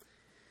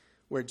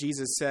 where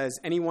Jesus says,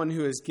 anyone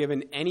who is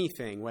given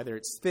anything, whether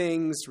it's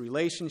things,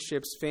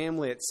 relationships,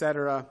 family,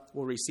 etc.,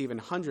 will receive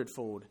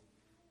 100-fold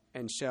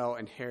and shall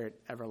inherit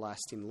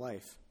everlasting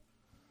life.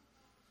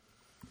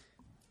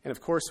 And of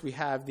course, we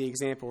have the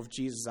example of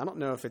Jesus. I don't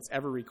know if it's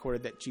ever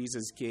recorded that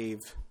Jesus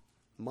gave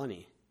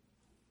money.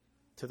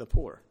 to the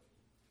poor.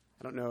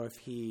 I don't know if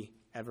he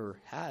ever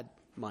had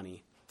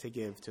money to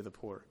give to the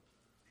poor.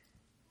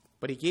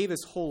 But he gave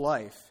his whole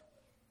life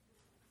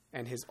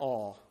and his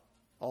all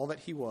that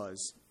he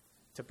was,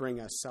 to bring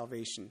us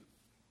salvation.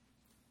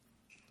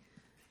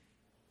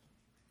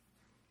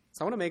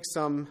 So I want to make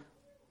some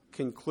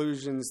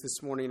conclusions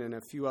this morning and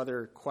a few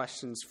other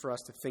questions for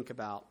us to think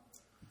about.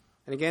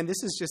 And again,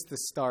 this is just the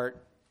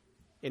start,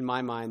 in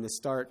my mind, the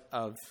start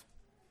of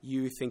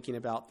you thinking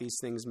about these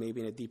things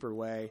maybe in a deeper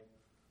way.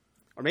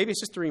 Or maybe it's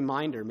just a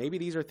reminder. Maybe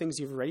these are things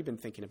you've already been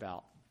thinking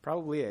about.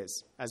 Probably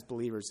is. As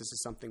believers, this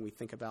is something we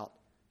think about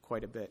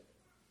quite a bit.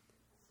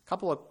 A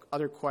couple of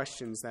other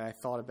questions that I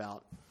thought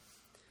about.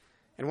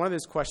 And one of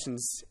those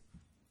questions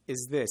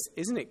is this: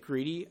 isn't it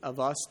greedy of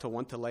us to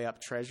want to lay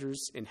up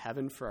treasures in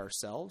heaven for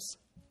ourselves?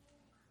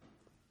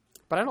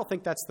 But I don't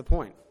think that's the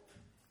point.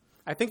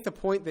 I think the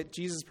point that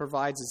Jesus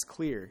provides is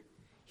clear.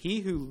 He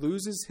who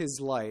loses his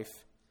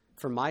life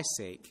for my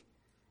sake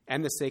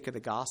and the sake of the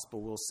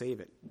gospel will save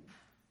it.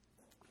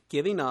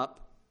 Giving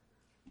up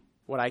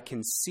what I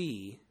can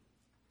see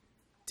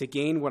to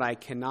gain what I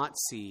cannot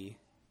see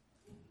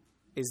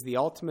is the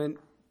ultimate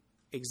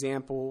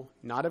example,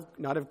 not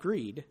of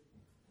greed,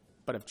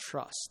 but of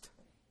trust.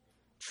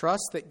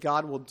 Trust that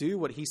God will do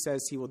what he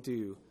says he will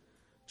do.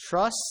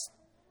 Trust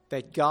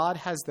that God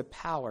has the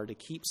power to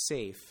keep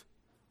safe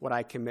what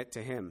I commit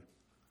to him.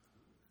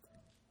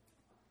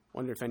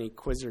 Wonder if any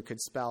quizzer could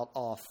spout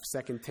off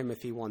 2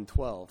 Timothy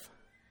 1:12.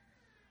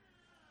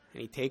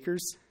 Any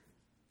takers?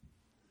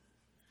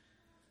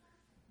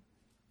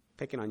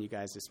 Picking on you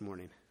guys this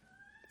morning.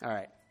 All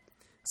right.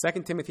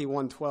 2 Timothy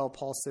 1:12,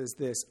 Paul says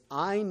this: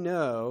 I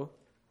know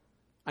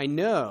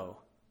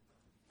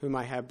whom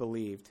I have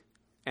believed,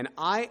 and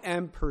I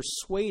am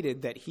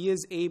persuaded that he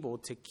is able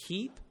to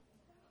keep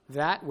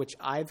that which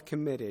I've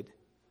committed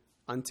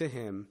unto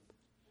him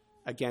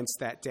against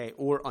that day,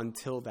 or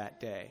until that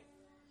day.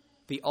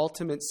 The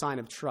ultimate sign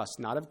of trust,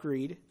 not of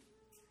greed,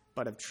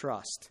 but of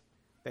trust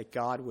that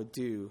God would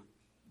do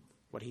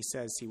what he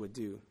says he would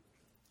do.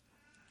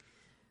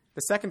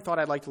 The second thought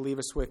I'd like to leave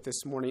us with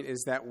this morning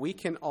is that we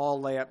can all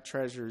lay up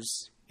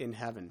treasures in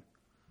heaven.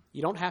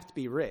 You don't have to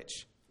be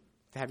rich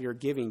to have your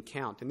giving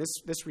count. And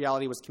this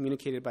reality was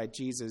communicated by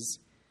Jesus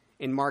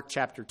in Mark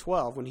chapter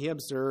 12 when he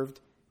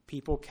observed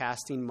people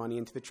casting money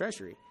into the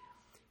treasury.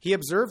 He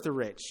observed the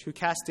rich who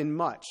cast in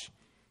much.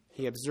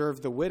 He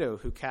observed the widow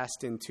who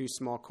cast in 2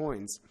 small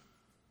coins.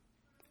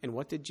 And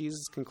what did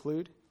Jesus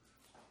conclude?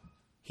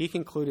 He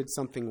concluded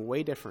something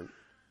way different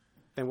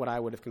than what I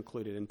would have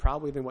concluded, and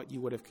probably than what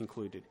you would have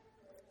concluded.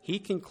 He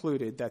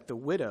concluded that the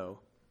widow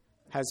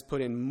has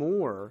put in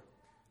more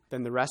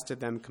than the rest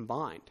of them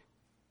combined.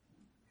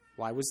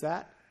 Why was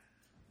that?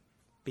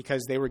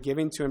 Because they were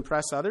giving to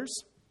impress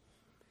others?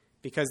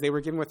 Because they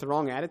were giving with the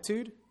wrong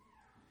attitude?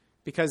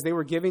 Because they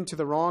were giving to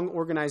the wrong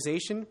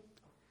organization?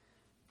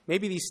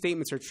 Maybe these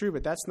statements are true,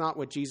 but that's not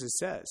what Jesus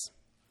says.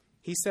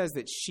 He says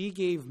that she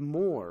gave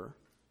more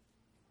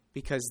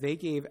because they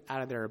gave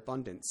out of their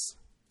abundance,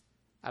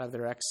 out of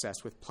their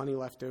excess, with plenty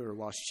left over,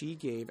 while she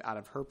gave out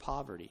of her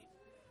poverty.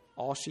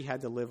 All she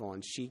had to live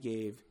on, she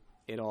gave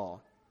it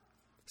all.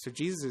 So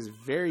Jesus is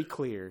very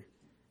clear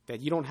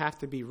that you don't have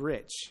to be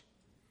rich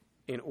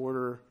in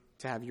order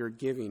to have your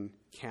giving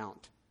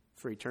count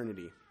for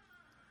eternity.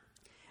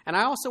 And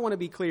I also want to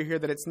be clear here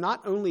that it's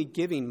not only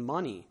giving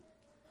money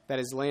that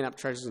is laying up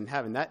treasures in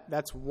heaven.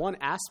 That's one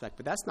aspect,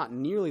 but that's not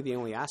nearly the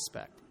only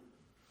aspect.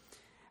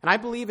 And I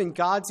believe in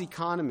God's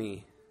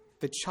economy,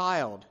 the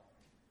child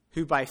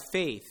who by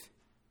faith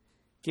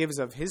gives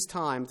of his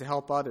time to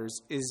help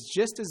others is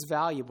just as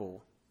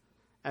valuable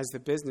as the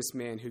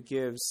businessman who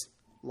gives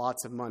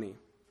lots of money.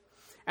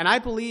 And I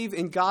believe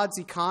in God's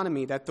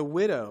economy that the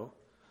widow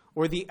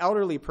or the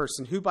elderly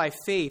person who by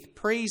faith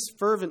prays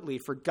fervently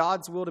for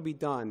God's will to be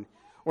done,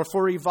 or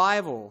for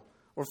revival,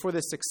 or for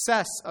the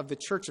success of the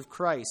Church of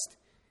Christ,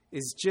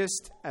 is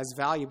just as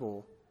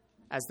valuable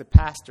as the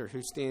pastor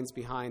who stands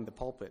behind the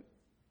pulpit.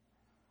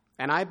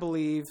 And I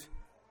believe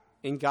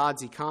in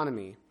God's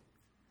economy.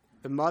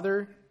 The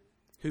mother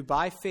who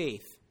by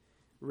faith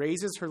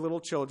raises her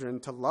little children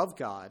to love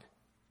God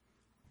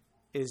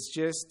is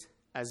just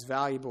as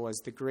valuable as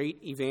the great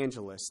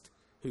evangelist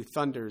who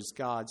thunders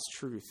God's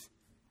truth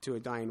to a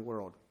dying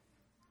world.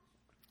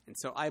 And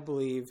so I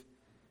believe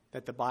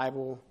that the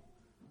Bible,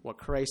 what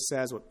Christ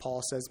says, what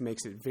Paul says,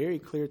 makes it very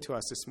clear to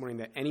us this morning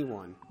that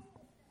anyone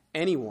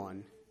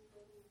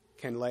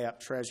can lay up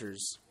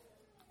treasures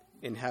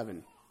in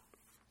heaven.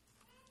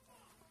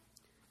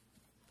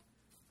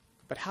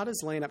 But how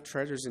does laying up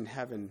treasures in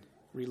heaven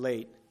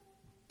relate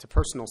to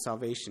personal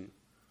salvation?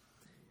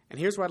 And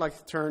here's where I'd like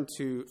to turn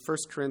to 1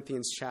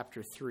 Corinthians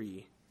chapter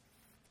 3,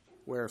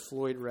 where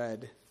Floyd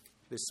read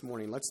this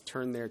morning. Let's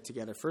turn there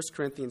together. 1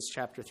 Corinthians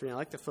chapter 3. I'd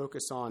like to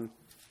focus on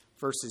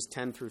verses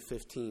 10 through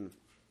 15.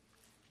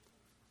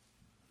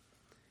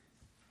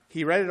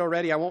 He read it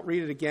already. I won't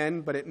read it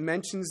again, but it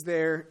mentions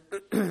there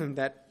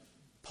that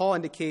Paul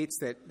indicates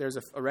that there's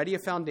already a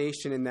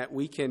foundation and that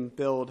we can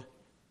build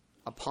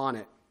upon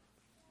it.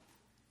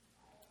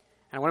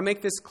 And I want to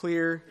make this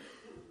clear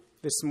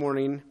this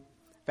morning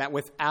that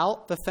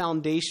without the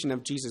foundation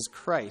of Jesus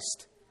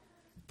Christ,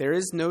 there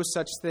is no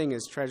such thing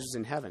as treasures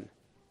in heaven.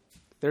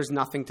 There's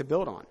nothing to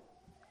build on.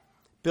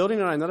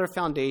 Building on another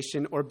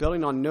foundation or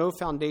building on no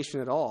foundation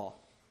at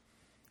all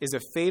is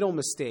a fatal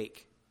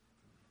mistake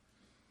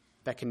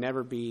that can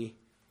never be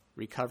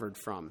recovered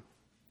from.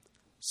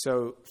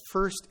 So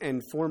first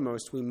and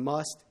foremost, we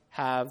must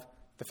have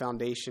the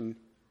foundation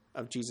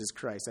of Jesus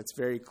Christ. That's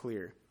very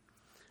clear.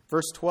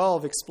 Verse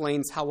 12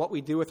 explains how what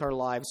we do with our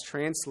lives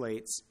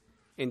translates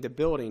into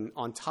building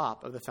on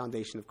top of the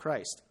foundation of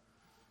Christ.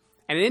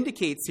 And it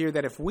indicates here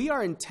that if we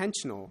are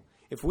intentional,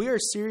 if we are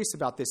serious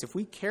about this, if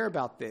we care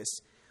about this,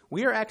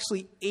 we are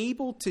actually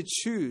able to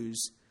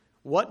choose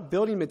what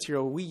building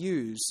material we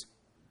use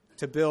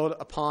to build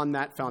upon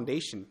that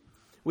foundation.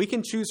 We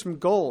can choose from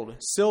gold,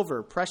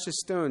 silver, precious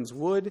stones,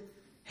 wood,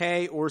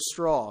 hay, or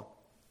straw.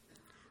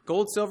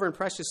 Gold, silver, and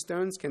precious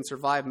stones can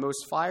survive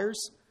most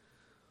fires,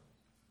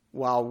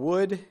 while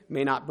wood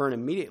may not burn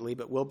immediately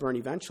but will burn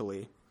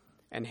eventually,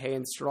 and hay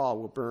and straw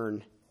will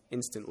burn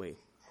instantly.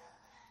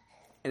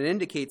 And it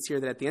indicates here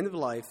that at the end of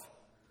life,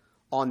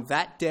 on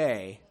that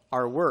day,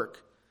 our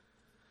work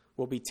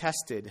will be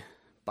tested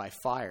by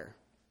fire.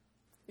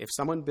 If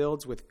someone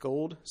builds with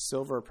gold,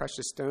 silver, or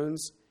precious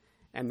stones,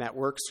 and that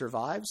work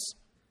survives,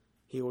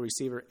 he will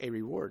receive a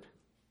reward.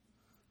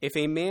 If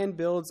a man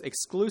builds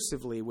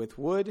exclusively with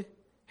wood,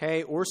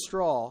 hay, or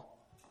straw,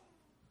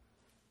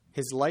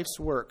 his life's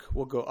work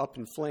will go up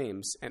in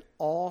flames, and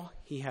all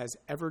he has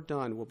ever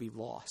done will be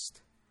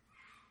lost.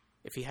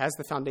 If he has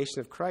the foundation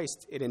of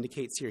Christ, it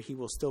indicates here he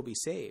will still be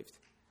saved,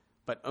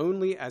 but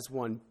only as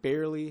one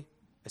barely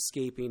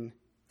escaping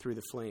through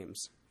the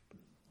flames.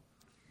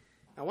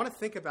 I want to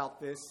think about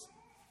this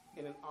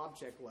in an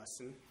object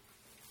lesson.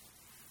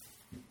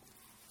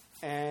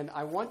 And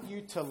I want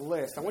you to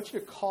list, I want you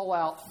to call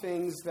out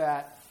things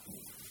that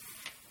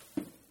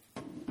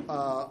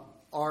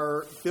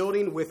are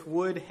building with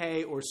wood,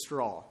 hay, or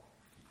straw.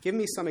 Give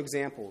me some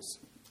examples.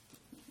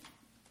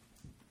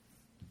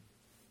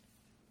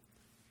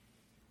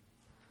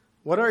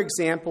 What are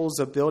examples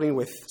of building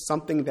with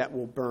something that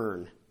will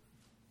burn?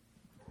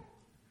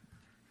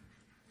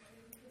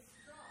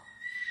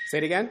 Say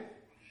it again.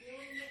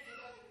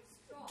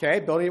 Okay,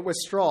 building it with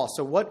straw.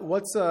 So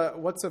what's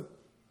a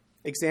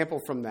example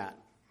from that?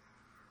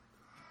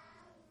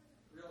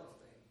 Real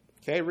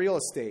estate. Okay, real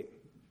estate.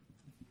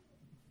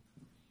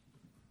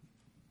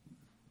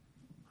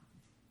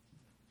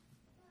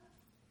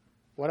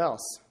 What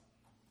else?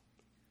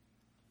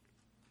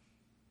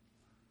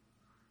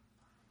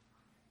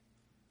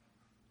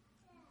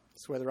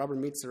 It's where the rubber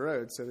meets the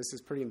road, so this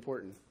is pretty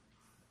important.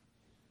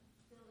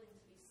 Building to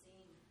be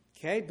seen.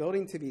 Okay,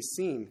 building to be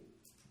seen.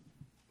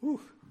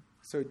 Whew.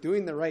 So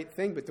doing the right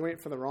thing, but doing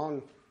it for the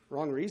wrong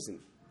reason.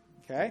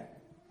 Okay?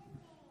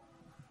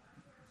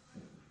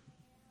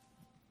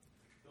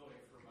 Building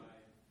for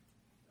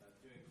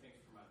doing things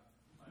for my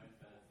own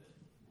benefit.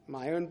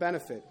 My own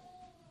benefit.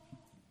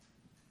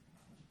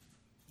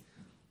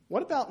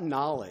 What about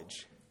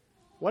knowledge?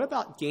 What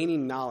about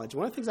gaining knowledge?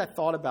 One of the things I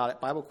thought about at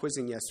Bible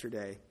quizzing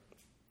yesterday,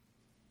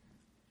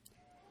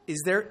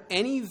 is there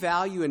any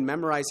value in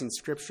memorizing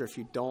Scripture if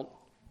you don't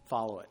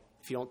follow it,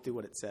 if you don't do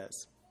what it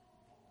says?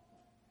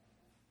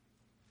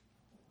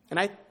 And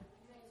I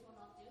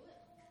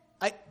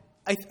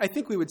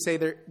think we would say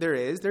there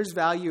is. There's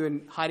value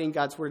in hiding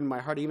God's word in my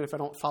heart, even if I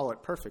don't follow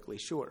it perfectly,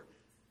 sure.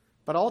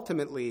 But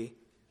ultimately,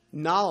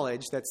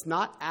 knowledge that's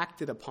not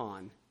acted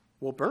upon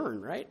will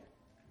burn, right?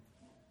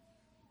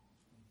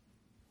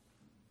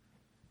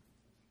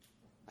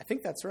 I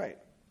think that's right.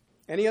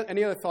 Any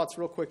other thoughts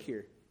real quick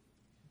here?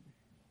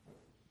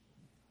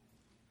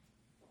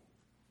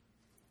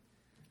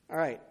 All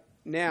right.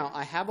 Now,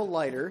 I have a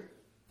lighter.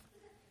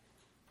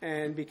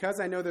 And because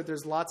I know that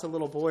there's lots of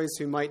little boys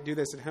who might do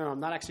this at home, I'm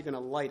not actually going to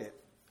light it.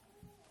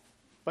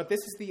 But this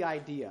is the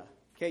idea.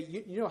 Okay,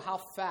 you know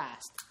how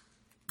fast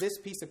this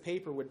piece of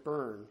paper would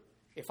burn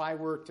if I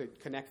were to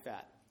connect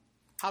that.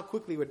 How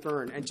quickly it would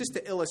burn. And just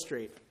to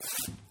illustrate,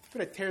 I'm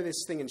going to tear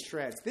this thing in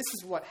shreds. This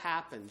is what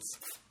happens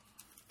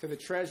to the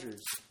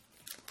treasures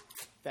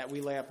that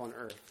we lay up on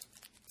earth.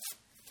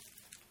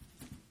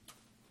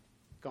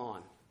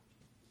 Gone.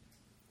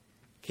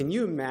 Can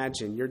you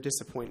imagine your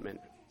disappointment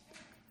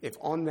if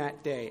on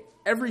that day,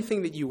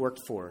 everything that you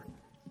worked for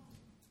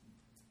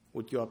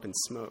would go up in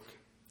smoke?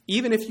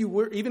 Even if you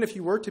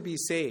were to be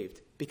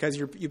saved because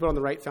you put on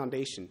the right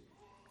foundation,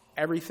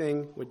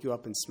 everything would go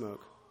up in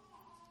smoke.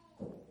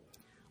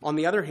 On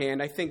the other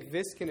hand, I think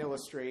this can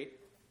illustrate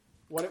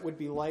what it would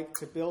be like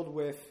to build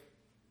with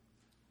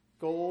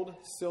gold,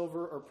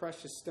 silver, or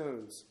precious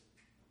stones.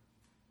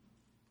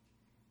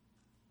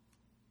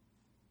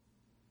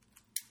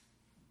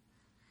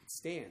 It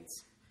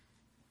stands.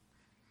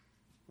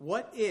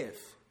 What if,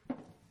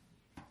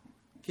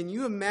 can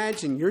you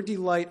imagine your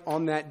delight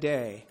on that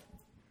day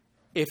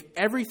if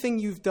everything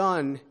you've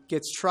done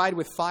gets tried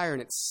with fire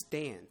and it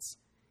stands?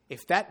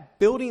 If that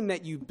building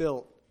that you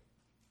built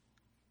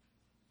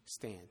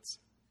stands.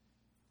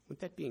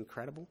 Wouldn't that be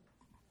incredible?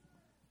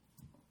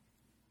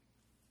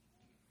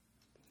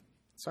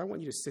 So I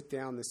want you to sit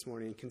down this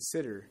morning and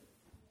consider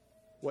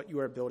what you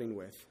are building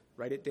with.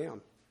 Write it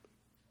down.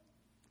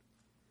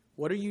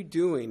 What are you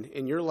doing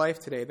in your life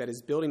today that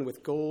is building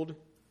with gold,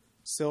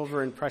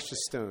 silver, and precious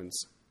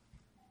stones?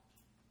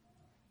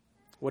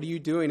 What are you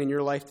doing in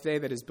your life today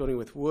that is building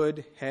with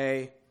wood,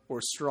 hay, or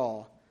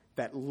straw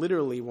that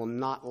literally will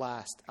not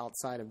last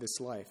outside of this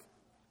life?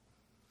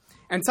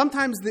 And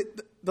sometimes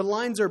the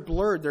lines are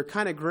blurred. They're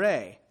kind of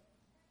gray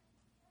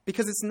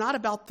because it's not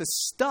about the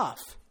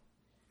stuff.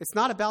 It's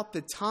not about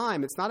the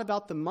time. It's not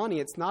about the money.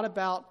 It's not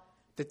about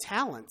the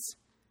talents.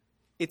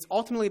 It's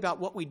ultimately about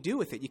what we do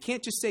with it. You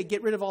can't just say,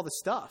 get rid of all the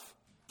stuff.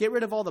 Get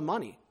rid of all the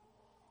money.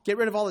 Get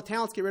rid of all the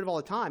talents. Get rid of all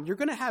the time. You're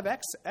going to have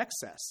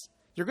excess.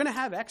 You're going to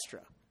have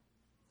extra.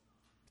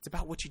 It's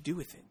about what you do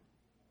with it.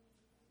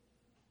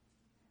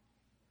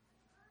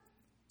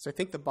 So I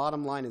think the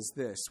bottom line is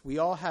this. We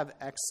all have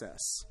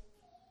excess,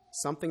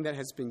 something that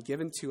has been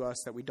given to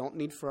us that we don't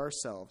need for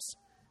ourselves,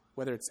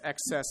 whether it's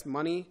excess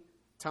money,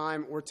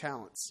 time, or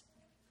talents.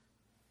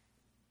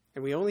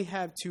 And we only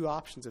have two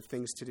options of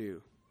things to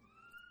do.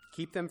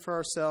 Keep them for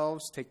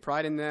ourselves, take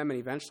pride in them, and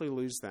eventually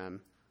lose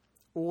them.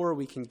 Or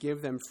we can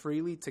give them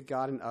freely to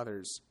God and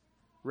others,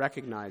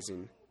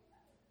 recognizing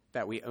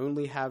that we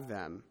only have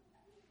them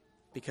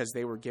because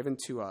they were given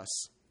to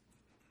us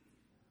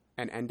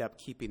and end up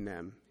keeping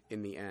them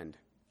in the end.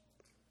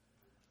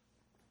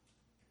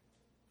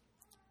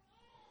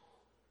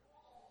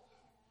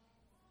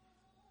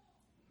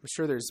 I'm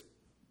sure there's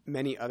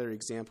many other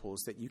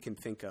examples that you can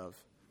think of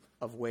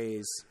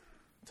ways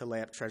to lay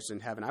up treasures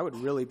in heaven. I would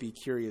really be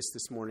curious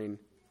this morning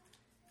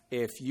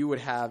if you would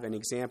have an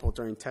example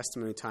during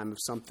testimony time of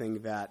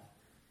something that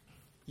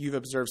you've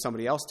observed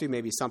somebody else do,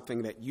 maybe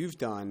something that you've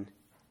done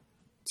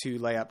to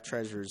lay up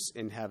treasures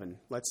in heaven.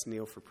 Let's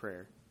kneel for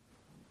prayer.